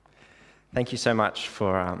Thank you so much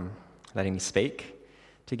for letting me speak.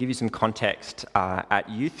 To give you some context, at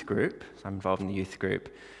youth group, so I'm involved in the youth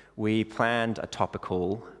group, we planned a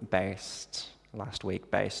topical last week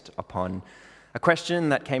based upon a question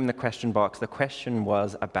that came in the question box. The question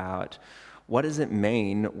was about, what does it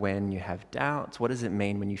mean when you have doubts? What does it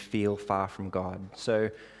mean when you feel far from God? So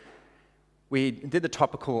we did the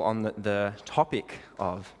topical on the topic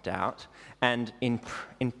of doubt, and in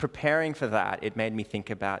preparing for that, it made me think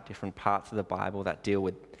about different parts of the Bible that deal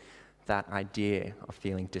with that idea of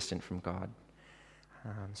feeling distant from God.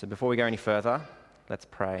 So before we go any further, let's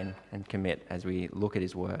pray and commit as we look at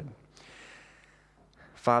His Word.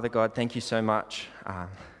 Father God, thank you so much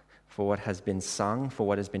for what has been sung, for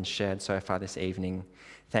what has been shared so far this evening.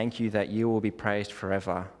 Thank you that you will be praised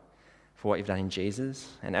forever for what you've done in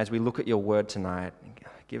Jesus. And as we look at your word tonight,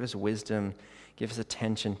 give us wisdom, give us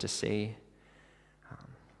attention to see.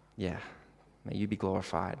 May you be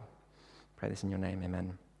glorified. Pray this in your name,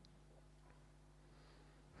 amen.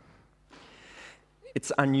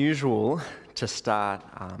 It's unusual to start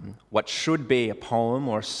what should be a poem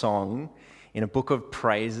or a song in a book of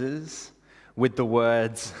praises with the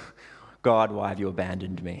words, "God, why have you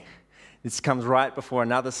abandoned me?" This comes right before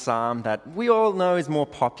another psalm that we all know is more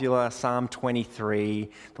popular, Psalm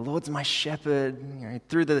 23. The Lord's my shepherd.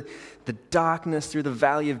 Through the darkness, through the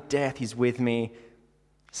valley of death, He's with me.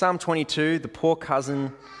 Psalm 22, the poor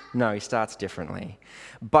cousin. No, he starts differently.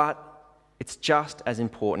 But it's just as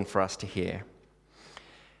important for us to hear.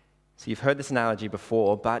 So you've heard this analogy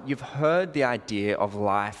before, but you've heard the idea of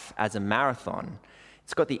life as a marathon.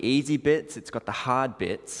 It's got the easy bits, it's got the hard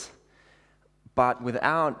bits. But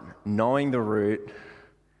without knowing the route,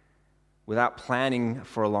 without planning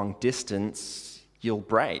for a long distance, you'll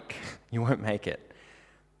break. You won't make it.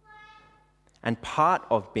 And part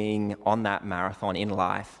of being on that marathon in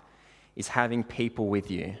life is having people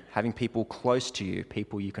with you, having people close to you,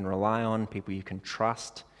 people you can rely on, people you can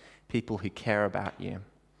trust, people who care about you.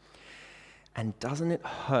 And doesn't it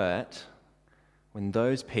hurt when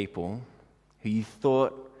those people who you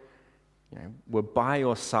thought were by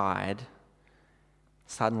your side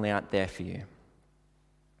suddenly aren't there for you?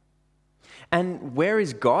 And where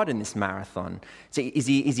is God in this marathon? So is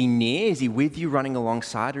he near? Is he with you running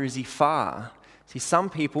alongside, or is he far? See, some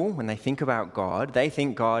people, when they think about God, they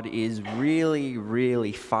think God is really,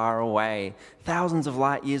 really far away, thousands of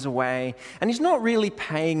light years away, and He's not really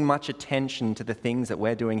paying much attention to the things that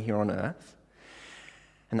we're doing here on earth.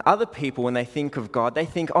 And other people, when they think of God, they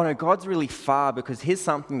think, oh no, God's really far because here's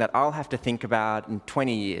something that I'll have to think about in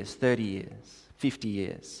 20 years, 30 years, 50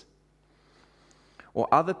 years. Or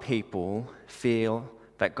other people feel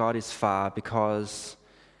that God is far because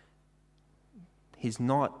He's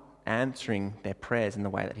not answering their prayers in the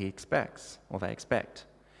way that He expects, or they expect.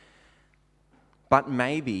 But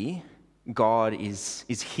maybe God is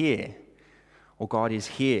here, or God is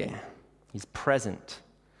here. He's present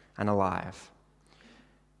and alive.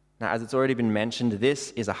 Now, as it's already been mentioned,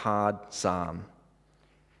 this is a hard psalm.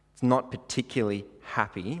 It's not particularly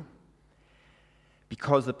happy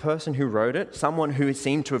because the person who wrote it, someone who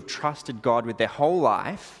seemed to have trusted God with their whole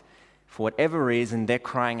life, for whatever reason, they're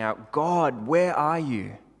crying out, "God, where are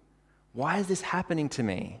you? Why is this happening to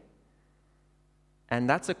me?" And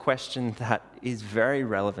that's a question that is very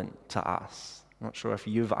relevant to us. I'm not sure if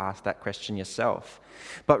you've asked that question yourself.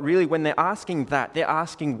 But really, when they're asking that, they're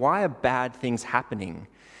asking, why are bad things happening?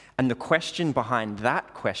 And the question behind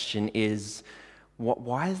that question is,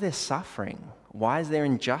 why is there suffering? Why is there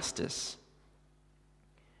injustice?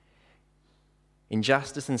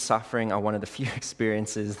 Injustice and suffering are one of the few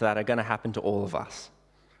experiences that are going to happen to all of us.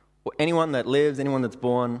 Anyone that lives, anyone that's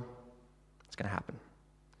born, it's going to happen.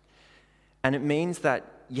 And it means that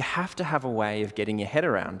you have to have a way of getting your head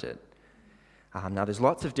around it. Now, there's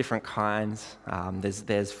lots of different kinds.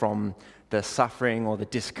 There's from the suffering or the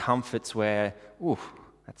discomforts where,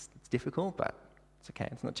 it's difficult, but it's okay,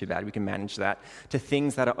 it's not too bad, we can manage that, to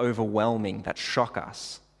things that are overwhelming, that shock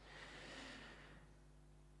us.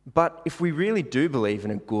 But if we really do believe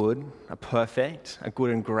in a good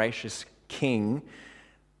and gracious King,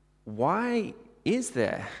 why is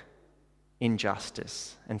there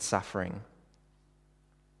injustice and suffering?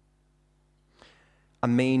 A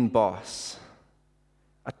mean boss,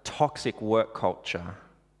 a toxic work culture,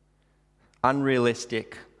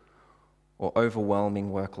 unrealistic or overwhelming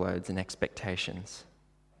workloads and expectations,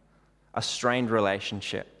 a strained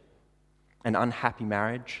relationship, an unhappy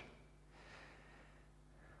marriage,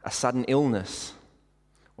 a sudden illness,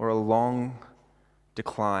 or a long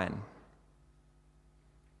decline,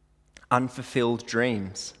 unfulfilled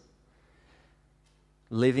dreams,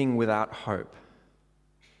 living without hope,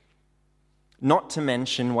 Not to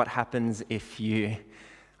mention what happens if you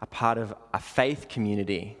are part of a faith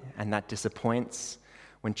community and that disappoints,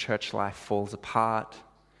 when church life falls apart.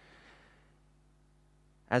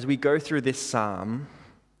 As we go through this psalm,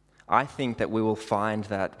 I think that we will find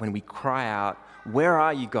that when we cry out, "Where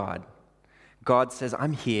are you, God?" God says,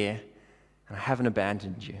 "I'm here, and I haven't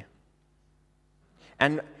abandoned you."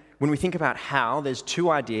 And when we think about how, there's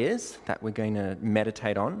two ideas that we're going to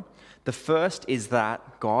meditate on. The first is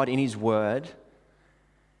that God, in His Word,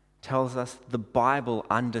 tells us the Bible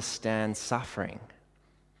understands suffering.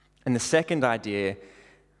 And the second idea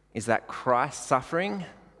is that Christ's suffering,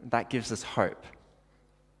 that gives us hope.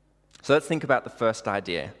 So let's think about the first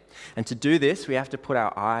idea. And to do this, we have to put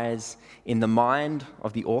our eyes in the mind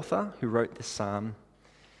of the author who wrote this psalm.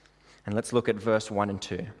 And let's look at verse 1 and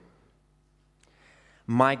 2.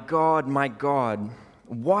 My God,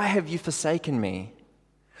 why have you forsaken me?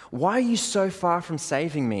 Why are you so far from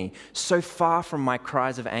saving me, so far from my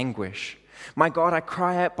cries of anguish? My God, I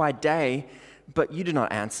cry out by day, but you do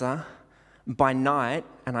not answer. By night,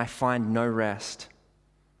 and I find no rest.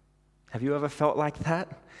 Have you ever felt like that?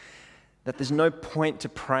 That there's no point to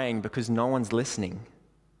praying because no one's listening.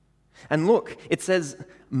 And look, it says,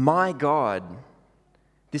 my God.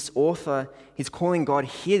 This author, he's calling God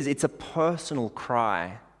his. It's a personal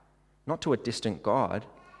cry, not to a distant God.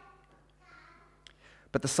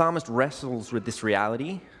 But the psalmist wrestles with this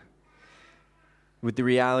reality, with the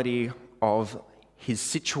reality of his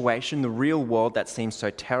situation, the real world that seems so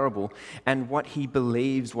terrible, and what he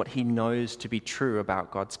believes, what he knows to be true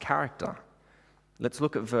about God's character. Let's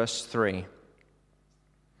look at verse 3.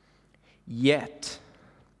 Yet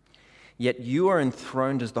you are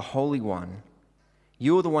enthroned as the Holy One.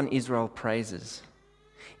 You are the one Israel praises.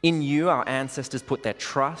 In you our ancestors put their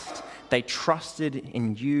trust. They trusted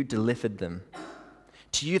in you, delivered them.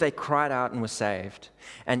 To you they cried out and were saved.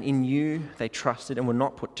 And in you they trusted and were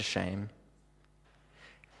not put to shame.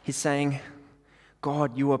 He's saying,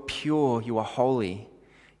 God, you are pure, you are holy.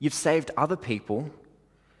 You've saved other people.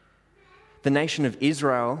 The nation of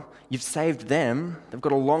Israel, you've saved them. They've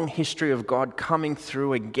got a long history of God coming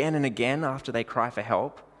through again and again after they cry for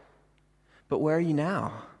help. But where are you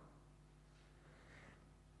now?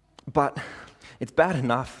 But it's bad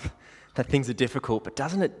enough that things are difficult, but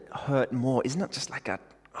doesn't it hurt more? Isn't it just like a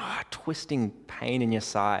twisting pain in your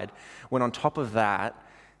side when on top of that,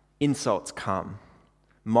 insults come,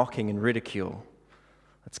 mocking and ridicule?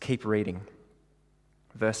 Let's keep reading.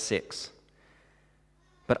 Verse 6.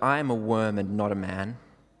 But I am a worm and not a man,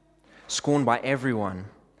 scorned by everyone,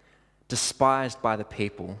 despised by the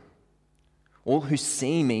people. All who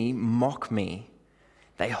see me mock me.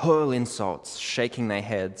 They hurl insults, shaking their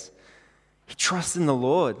heads. He trusts in the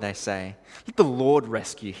Lord, they say. Let the Lord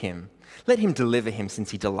rescue him. Let him deliver him,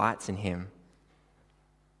 since he delights in him.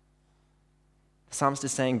 The psalmist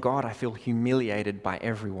is saying, God, I feel humiliated by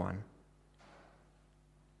everyone.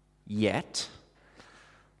 Yet,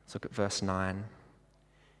 let's look at verse 9.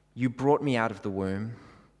 You brought me out of the womb.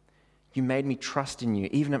 You made me trust in you,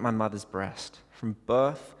 even at my mother's breast. From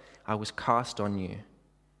birth, I was cast on you.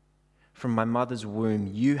 From my mother's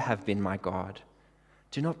womb, you have been my God.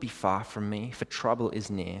 Do not be far from me, for trouble is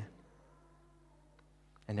near,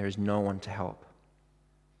 and there is no one to help.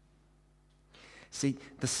 See,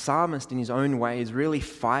 the psalmist in his own way is really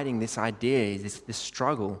fighting this idea, this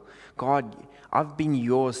struggle. God, I've been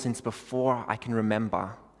yours since before I can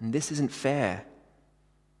remember, and this isn't fair.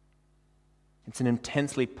 It's an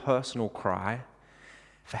intensely personal cry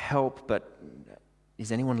for help, but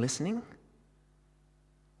is anyone listening?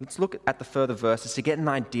 Let's look at the further verses to get an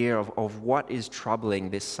idea of what is troubling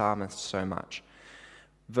this psalmist so much.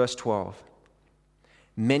 Verse 12.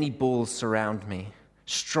 Many bulls surround me.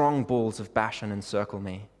 Strong bulls of Bashan encircle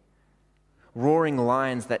me. Roaring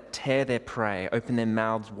lions that tear their prey open their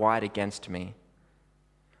mouths wide against me.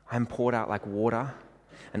 I am poured out like water,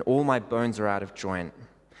 and all my bones are out of joint.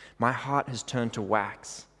 My heart has turned to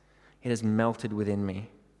wax. It has melted within me.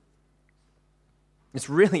 It's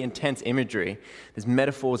really intense imagery. There's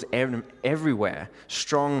metaphors everywhere.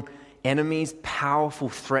 Strong enemies, powerful,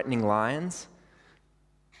 threatening lions.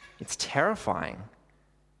 It's terrifying.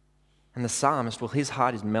 And the psalmist, well, his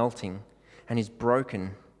heart is melting and he's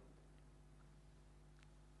broken.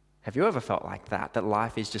 Have you ever felt like that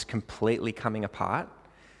life is just completely coming apart?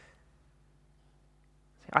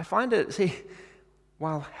 I find it,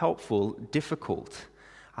 while helpful, difficult.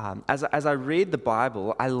 As I read the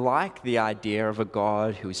Bible, I like the idea of a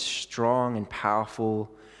God who is strong and powerful.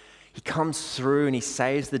 He comes through and he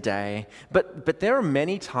saves the day. But there are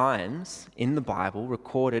many times in the Bible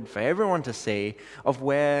recorded for everyone to see of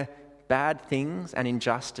where bad things and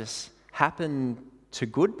injustice happen to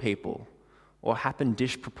good people or happen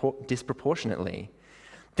disproportionately.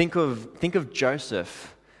 Think of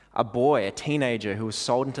Joseph, a boy, a teenager who was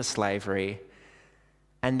sold into slavery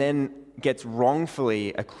and then gets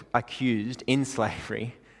wrongfully accused in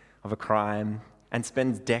slavery of a crime and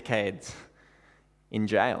spends decades in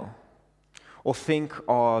jail. Or think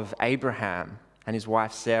of Abraham and his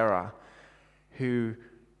wife Sarah, who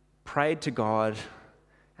prayed to God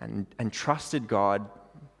and trusted God,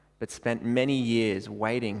 but spent many years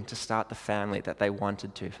waiting to start the family that they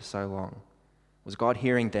wanted to for so long. Was God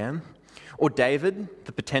hearing them? Or David,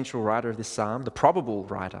 the potential writer of this psalm, the probable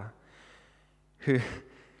writer, who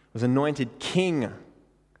was anointed king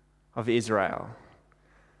of Israel,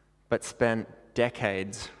 but spent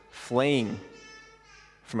decades fleeing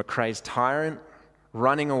from a crazed tyrant,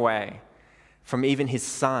 running away from even his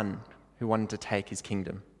son who wanted to take his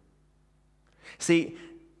kingdom. See,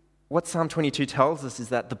 what Psalm 22 tells us is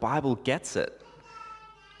that the Bible gets it.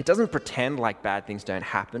 It doesn't pretend like bad things don't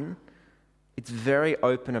happen. It's very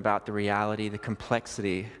open about the reality, the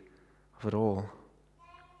complexity of it all.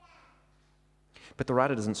 But the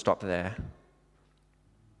writer doesn't stop there.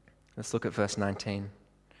 Let's look at verse 19.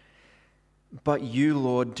 But you,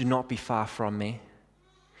 Lord, do not be far from me.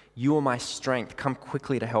 You are my strength. Come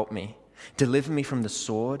quickly to help me. Deliver me from the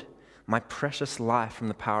sword, my precious life from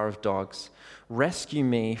the power of dogs. Rescue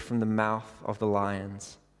me from the mouth of the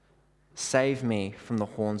lions. Save me from the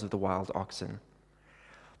horns of the wild oxen.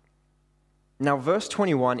 Now, verse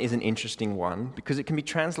 21 is an interesting one because it can be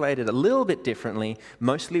translated a little bit differently,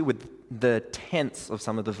 mostly with the tense of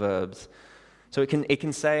some of the verbs. So it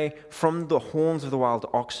can say, from the horns of the wild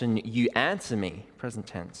oxen, you answer me, present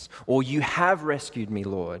tense. Or you have rescued me,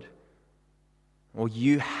 Lord. Or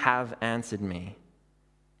you have answered me.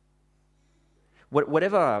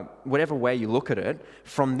 Whatever way you look at it,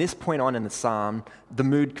 from this point on in the psalm, the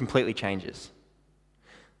mood completely changes.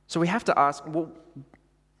 So we have to ask, well,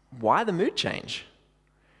 why the mood change?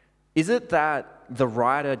 Is it that the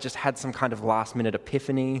writer just had some kind of last-minute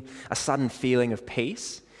epiphany, a sudden feeling of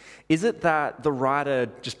peace? Is it that the writer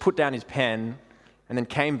just put down his pen and then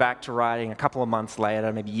came back to writing a couple of months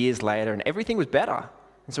later, maybe years later, and everything was better,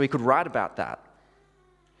 and so he could write about that?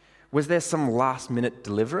 Was there some last-minute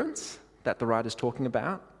deliverance that the writer's talking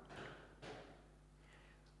about?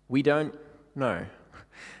 We don't know.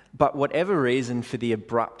 But whatever reason for the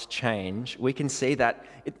abrupt change, we can see that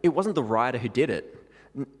it wasn't the writer who did it.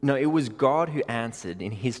 No, it was God who answered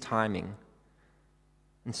in his timing.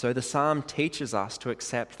 And so the psalm teaches us to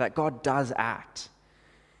accept that God does act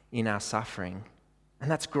in our suffering.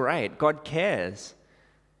 And that's great. God cares.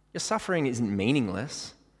 Your suffering isn't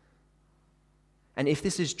meaningless. And if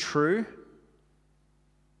this is true,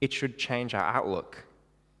 it should change our outlook.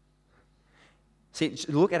 See,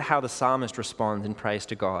 look at how the psalmist responds in praise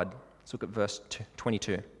to God. Let's look at verse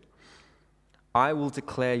 22. I will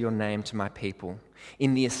declare your name to my people.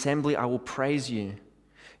 In the assembly I will praise you.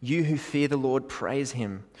 You who fear the Lord, praise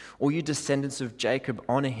him. All you descendants of Jacob,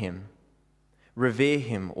 honor him. Revere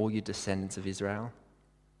him, all you descendants of Israel.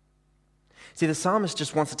 See, the psalmist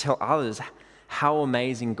just wants to tell others how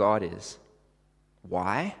amazing God is.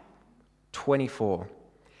 Why? 24.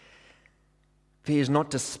 For he has not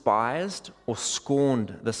despised or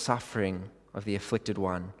scorned the suffering of the afflicted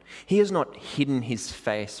one. He has not hidden his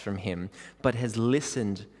face from him, but has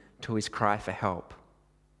listened to his cry for help.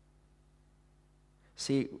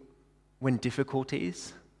 See, when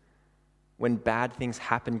bad things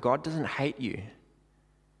happen, God doesn't hate you.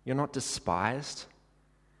 You're not despised.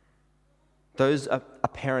 Those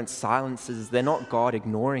apparent silences, they're not God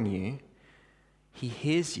ignoring you. He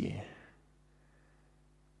hears you.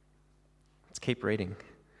 Let's keep reading.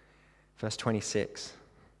 Verse 26.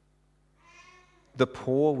 The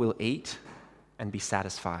poor will eat and be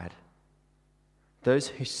satisfied. Those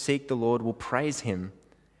who seek the Lord will praise him.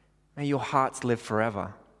 May your hearts live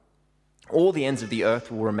forever. All the ends of the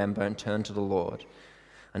earth will remember and turn to the Lord,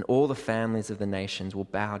 and all the families of the nations will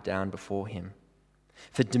bow down before him.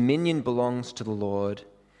 For dominion belongs to the Lord,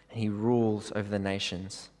 and he rules over the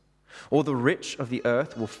nations. All the rich of the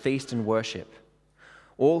earth will feast and worship.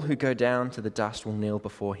 All who go down to the dust will kneel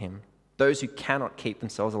before him. Those who cannot keep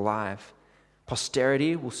themselves alive,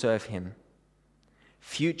 posterity will serve him.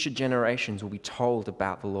 Future generations will be told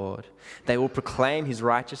about the Lord. They will proclaim his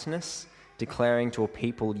righteousness, declaring to a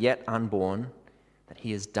people yet unborn that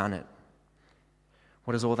he has done it.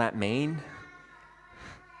 What does all that mean?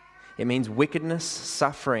 It means wickedness,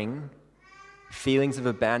 suffering, feelings of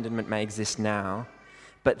abandonment may exist now,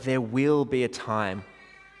 but there will be a time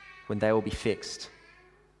when they will be fixed.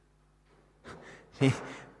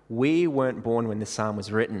 We weren't born when this psalm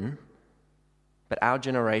was written, but our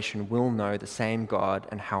generation will know the same God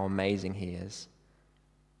and how amazing he is.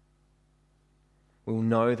 We'll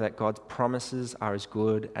know that God's promises are as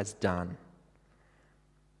good as done.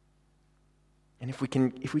 And if we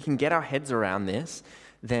can get our heads around this,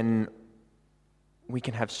 then we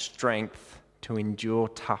can have strength to endure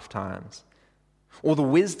tough times, or the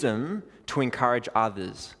wisdom to encourage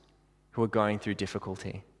others who are going through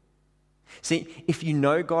difficulty. See, if you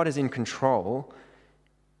know God is in control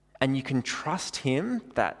and you can trust him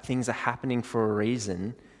that things are happening for a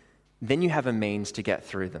reason, then you have a means to get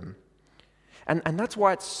through them. And that's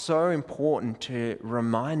why it's so important to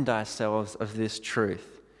remind ourselves of this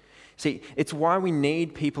truth. See, it's why we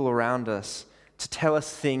need people around us to tell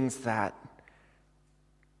us things that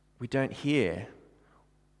we don't hear,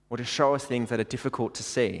 or to show us things that are difficult to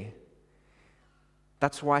see.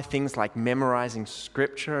 That's why things like memorizing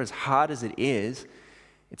scripture, as hard as it is,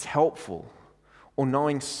 it's helpful. Or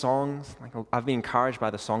knowing songs, like I've been encouraged by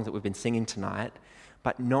the songs that we've been singing tonight,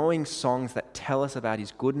 but knowing songs that tell us about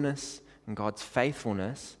his goodness and God's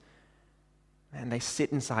faithfulness, and they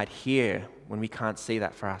sit inside here when we can't see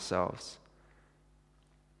that for ourselves.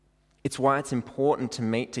 It's why it's important to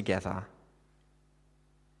meet together,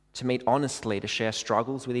 to meet honestly, to share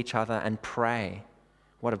struggles with each other and pray.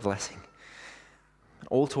 What a blessing.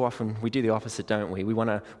 All too often, we do the opposite, don't we? We want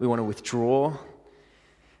to withdraw.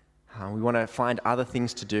 We want to find other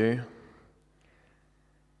things to do.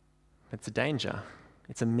 It's a danger.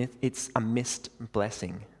 It's a missed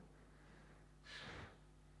blessing.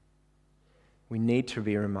 We need to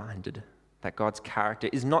be reminded that God's character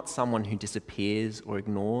is not someone who disappears or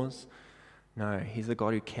ignores. No, he's the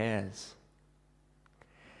God who cares.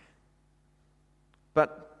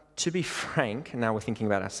 But to be frank, now we're thinking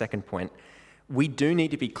about our second point, we do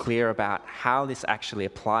need to be clear about how this actually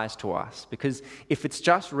applies to us. Because if it's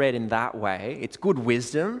just read in that way, it's good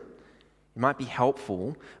wisdom, it might be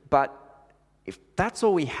helpful, but if that's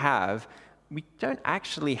all we have, we don't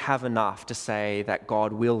actually have enough to say that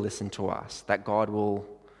God will listen to us, that God will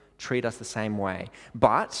treat us the same way.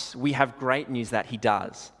 But we have great news that he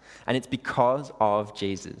does, and it's because of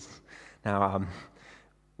Jesus. Now,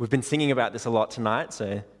 we've been singing about this a lot tonight,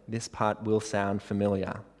 so this part will sound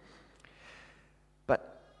familiar.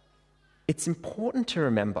 But it's important to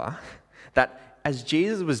remember that as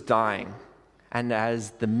Jesus was dying, and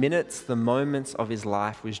as the minutes, the moments of his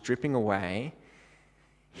life was dripping away,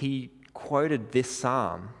 he quoted this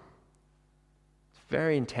psalm. It's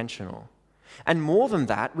very intentional. And more than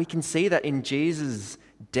that, we can see that in Jesus'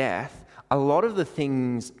 death, a lot of the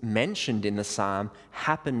things mentioned in the psalm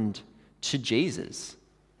happened to Jesus.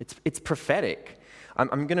 It's prophetic.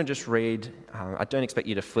 I'm going to just read, I don't expect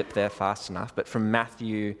you to flip there fast enough, but from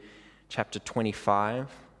Matthew chapter 25,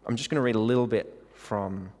 I'm just going to read a little bit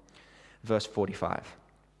from verse 45.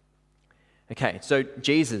 Okay, so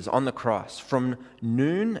Jesus on the cross, from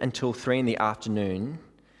noon until 3 in the afternoon,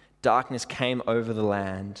 darkness came over the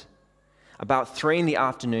land. About 3 in the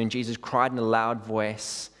afternoon, Jesus cried in a loud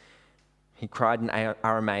voice. He cried in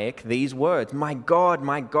Aramaic these words, my God,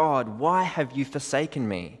 why have you forsaken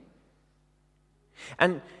me?"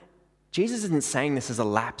 And Jesus isn't saying this as a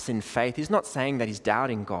lapse in faith. He's not saying that he's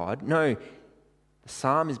doubting God. No, the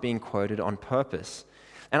psalm is being quoted on purpose.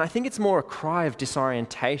 And I think it's more a cry of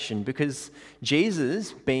disorientation because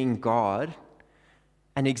Jesus, being God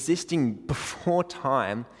and existing before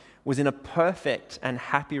time, was in a perfect and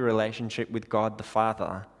happy relationship with God the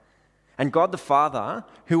Father. And God the Father,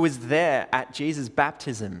 who was there at Jesus'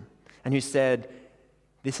 baptism and who said,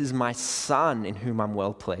 "This is my Son in whom I'm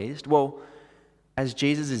well pleased." Well, as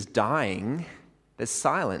Jesus is dying, there's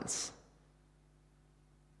silence.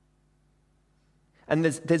 And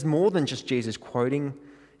there's more than just Jesus quoting.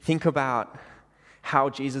 Think about how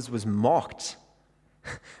Jesus was mocked.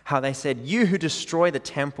 How they said, "You who destroy the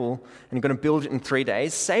temple and are going to build it in 3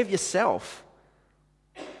 days, save yourself."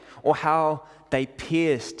 Or how they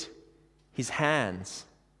pierced his hands.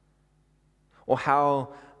 Or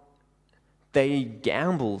how they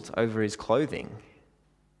gambled over his clothing.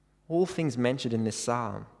 All things mentioned in this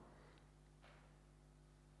psalm.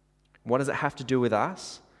 What does it have to do with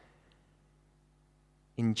us?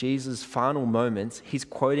 In Jesus' final moments, he's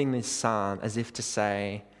quoting this psalm as if to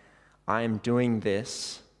say, I am doing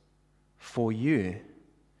this for you.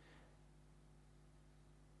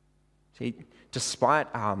 See, despite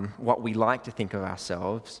what we like to think of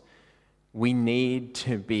ourselves, we need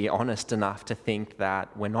to be honest enough to think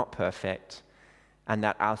that we're not perfect and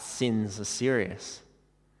that our sins are serious.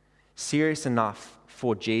 Serious enough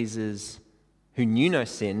for Jesus, who knew no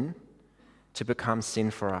sin, to become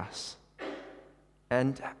sin for us.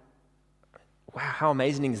 And wow, how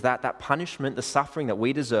amazing is that? That punishment, the suffering that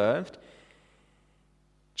we deserved,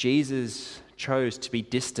 Jesus chose to be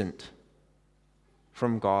distant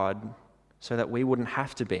from God so that we wouldn't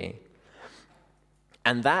have to be.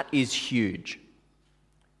 And that is huge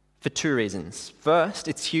for two reasons. First,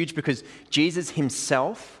 it's huge because Jesus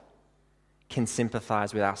himself can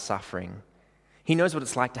sympathize with our suffering. He knows what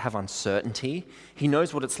it's like to have uncertainty. He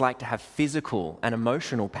knows what it's like to have physical and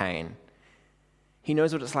emotional pain. He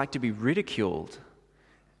knows what it's like to be ridiculed.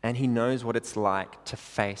 And he knows what it's like to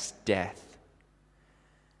face death.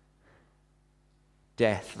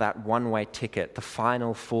 Death, that one-way ticket, the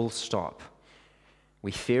final full stop.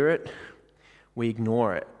 We fear it, we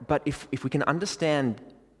ignore it. But if we can understand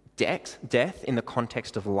death in the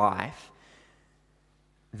context of life,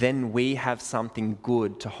 then we have something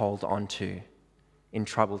good to hold on to in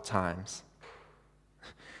troubled times.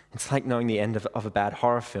 It's like knowing the end of a bad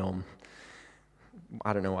horror film.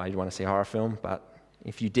 I don't know why you'd want to see a horror film, but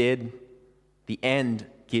if you did, the end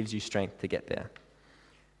gives you strength to get there.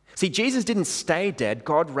 See, Jesus didn't stay dead.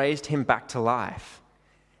 God raised him back to life.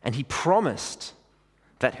 And he promised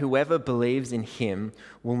that whoever believes in him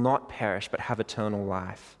will not perish but have eternal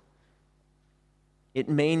life. It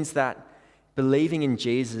means that believing in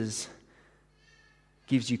Jesus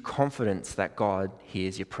gives you confidence that God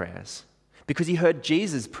hears your prayers. Because he heard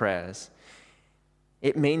Jesus' prayers.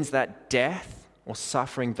 It means that death or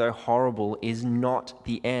suffering, though horrible, is not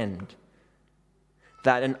the end.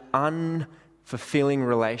 That an unfulfilling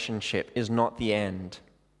relationship is not the end.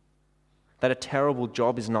 That a terrible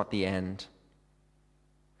job is not the end.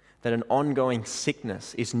 That an ongoing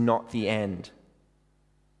sickness is not the end.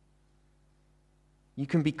 You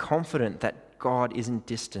can be confident that God isn't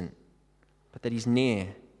distant, but that he's near.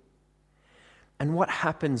 And what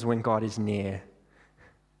happens when God is near?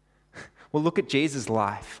 Well, look at Jesus'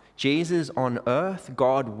 life. Jesus on earth,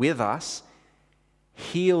 God with us,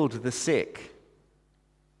 healed the sick.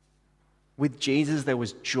 With Jesus, there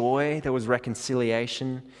was joy, there was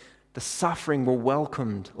reconciliation. The suffering were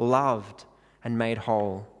welcomed, loved, and made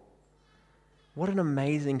whole. What an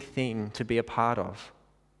amazing thing to be a part of.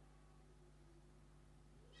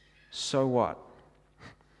 So what?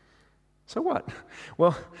 So what?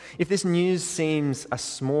 Well, if this news seems a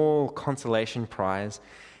small consolation prize,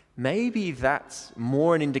 maybe that's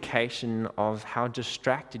more an indication of how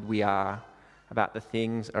distracted we are about the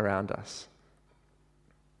things around us.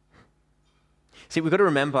 See, we've got to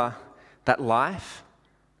remember that life,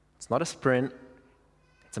 it's not a sprint,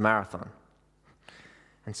 it's a marathon.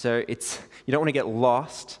 And so you don't want to get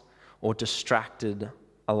lost or distracted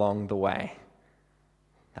along the way.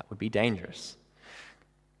 That would be dangerous,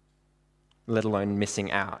 let alone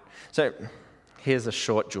missing out. So here's a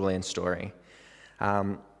short Julian story.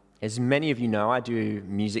 As many of you know, I do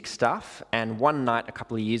music stuff, and one night a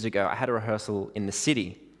couple of years ago, I had a rehearsal in the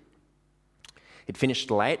city. It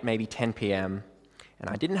finished late, maybe 10 p.m., and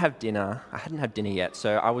I didn't have dinner. I hadn't had dinner yet,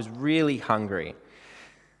 so I was really hungry.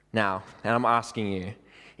 Now, and I'm asking you,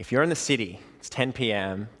 if you're in the city, it's 10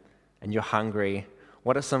 p.m., and you're hungry,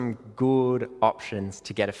 what are some good options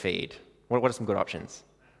to get a feed? What are some good options?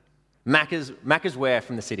 Macca's where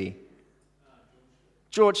from the city?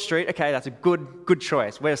 George Street. Okay, that's a good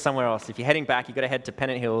choice. Where's somewhere else? If you're heading back, you've got to head to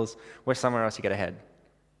Pennant Hills. Where's somewhere else you got to head?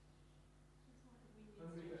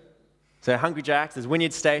 So Hungry Jack's, there's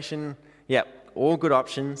Wynyard Station. Yep, all good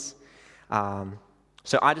options.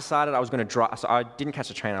 So I decided I was going to drive. So I didn't catch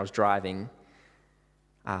the train. I was driving.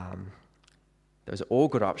 Those are all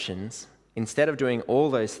good options. Instead of doing all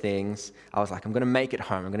those things, I was like, I'm going to make it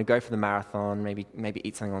home. I'm going to go for the marathon, maybe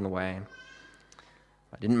eat something on the way.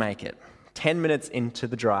 I didn't make it. 10 minutes into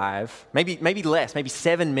the drive, maybe less, maybe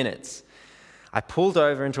 7 minutes, I pulled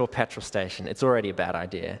over into a petrol station. It's already a bad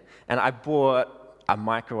idea. And I bought a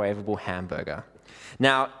microwavable hamburger.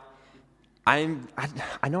 Now, I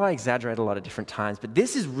know I exaggerate a lot of different times, but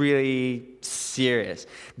this is really serious.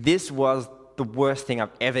 This was the worst thing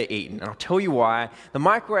I've ever eaten. And I'll tell you why. The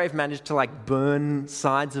microwave managed to burn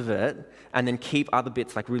sides of it and then keep other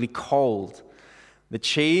bits really cold. The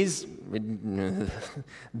cheese,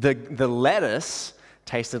 the lettuce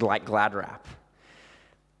tasted like Glad wrap.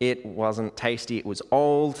 It wasn't tasty. It was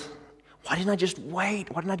old. Why didn't I just wait?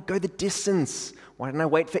 Why didn't I go the distance? Why didn't I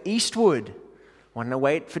wait for Eastwood? Why didn't I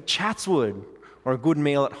wait for Chatswood or a good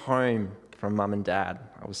meal at home from mum and dad?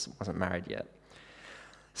 I wasn't married yet.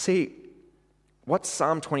 See, what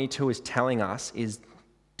Psalm 22 is telling us is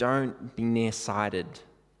don't be nearsighted.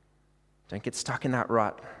 Don't get stuck in that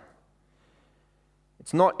rut.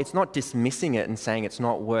 It's not dismissing it and saying it's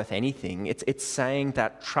not worth anything. It's saying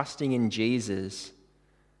that trusting in Jesus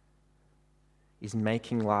is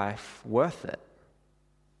making life worth it.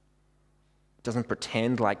 It doesn't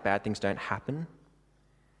pretend like bad things don't happen.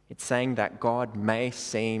 It's saying that God may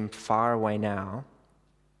seem far away now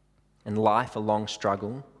and life a long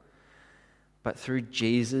struggle, but through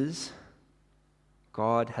Jesus,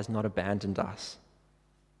 God has not abandoned us.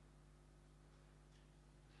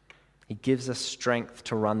 He gives us strength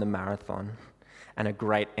to run the marathon and a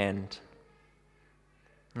great end.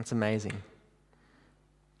 That's amazing.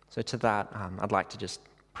 So to that, I'd like to just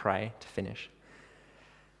pray to finish.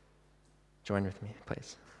 Join with me,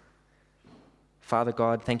 please. Father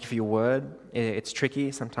God, thank you for your word. It's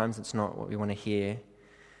tricky. Sometimes it's not what we want to hear.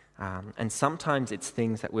 And sometimes it's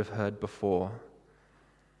things that we've heard before.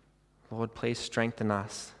 Lord, please strengthen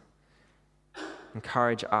us.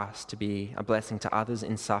 Encourage us to be a blessing to others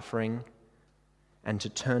in suffering and to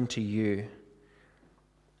turn to you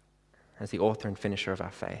as the author and finisher of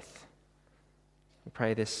our faith. We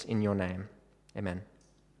pray this in your name. Amen.